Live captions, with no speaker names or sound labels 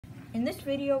In this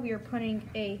video, we are putting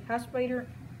a house spider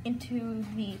into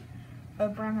the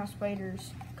brown house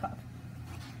spider's cup.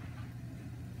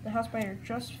 The house spider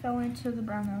just fell into the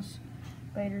brown house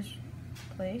spider's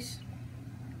place,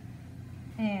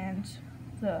 and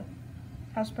the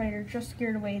house spider just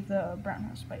scared away the brown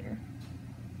house spider.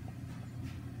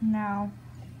 Now,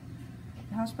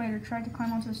 the house spider tried to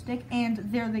climb onto the stick, and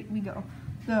there we go.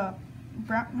 The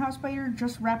brown house spider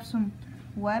just wrapped some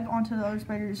web onto the other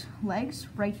spider's legs,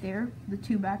 right there, the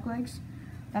two back legs.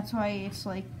 That's why it's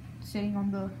like sitting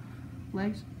on the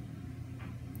legs.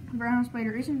 The brown house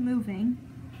spider isn't moving.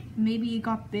 Maybe it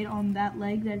got bit on that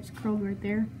leg that's curled right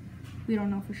there. We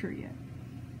don't know for sure yet.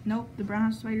 Nope, the brown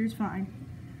house spider is fine.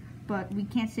 But we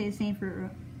can't say the same for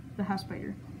the house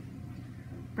spider.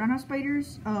 Brown house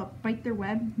spiders bite their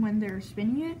web when they're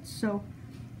spinning it, so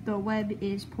the web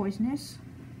is poisonous.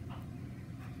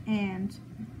 And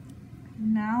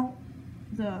now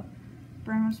the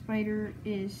brown house spider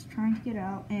is trying to get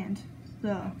out, and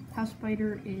the house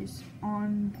spider is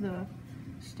on the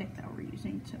stick that we're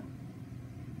using to.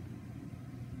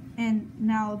 And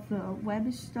now the web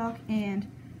is stuck,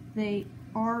 and they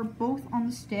are both on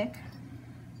the stick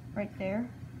right there.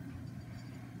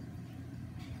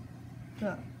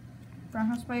 The brown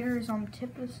house spider is on the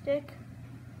tip of the stick,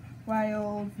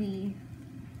 while the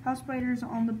house spider is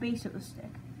on the base of the stick.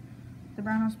 The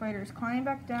brown house spider is climbing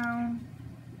back down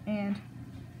and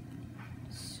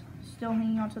still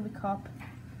hanging onto the cup.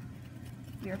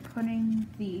 We are putting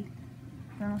the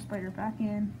brown house spider back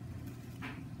in,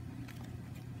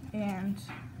 and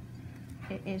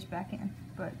it is back in,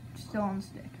 but still on the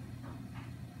stick.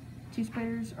 Two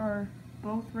spiders are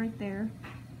both right there.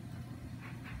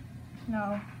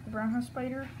 Now, the brown house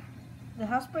spider, the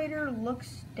house spider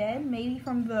looks dead, maybe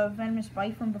from the venomous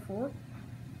bite from before,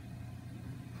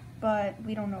 but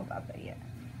we don't know about that yet.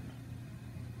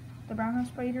 The brown house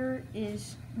spider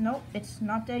is, nope, it's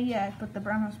not dead yet, but the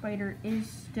brown house spider is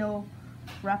still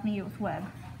wrapping it with web.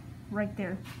 Right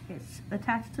there. It's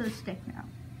attached to the stick now.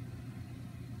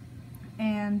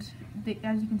 And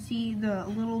as you can see, the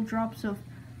little drops of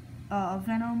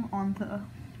venom on the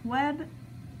web,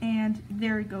 and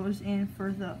there it goes in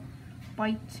for the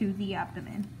bite to the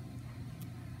abdomen.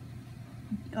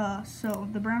 So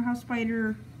the brown house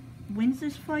spider wins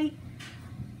this fight,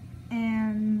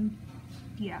 and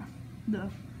yeah, the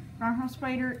brown house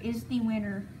spider is the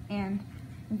winner, and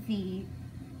the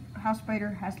house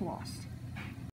spider has lost.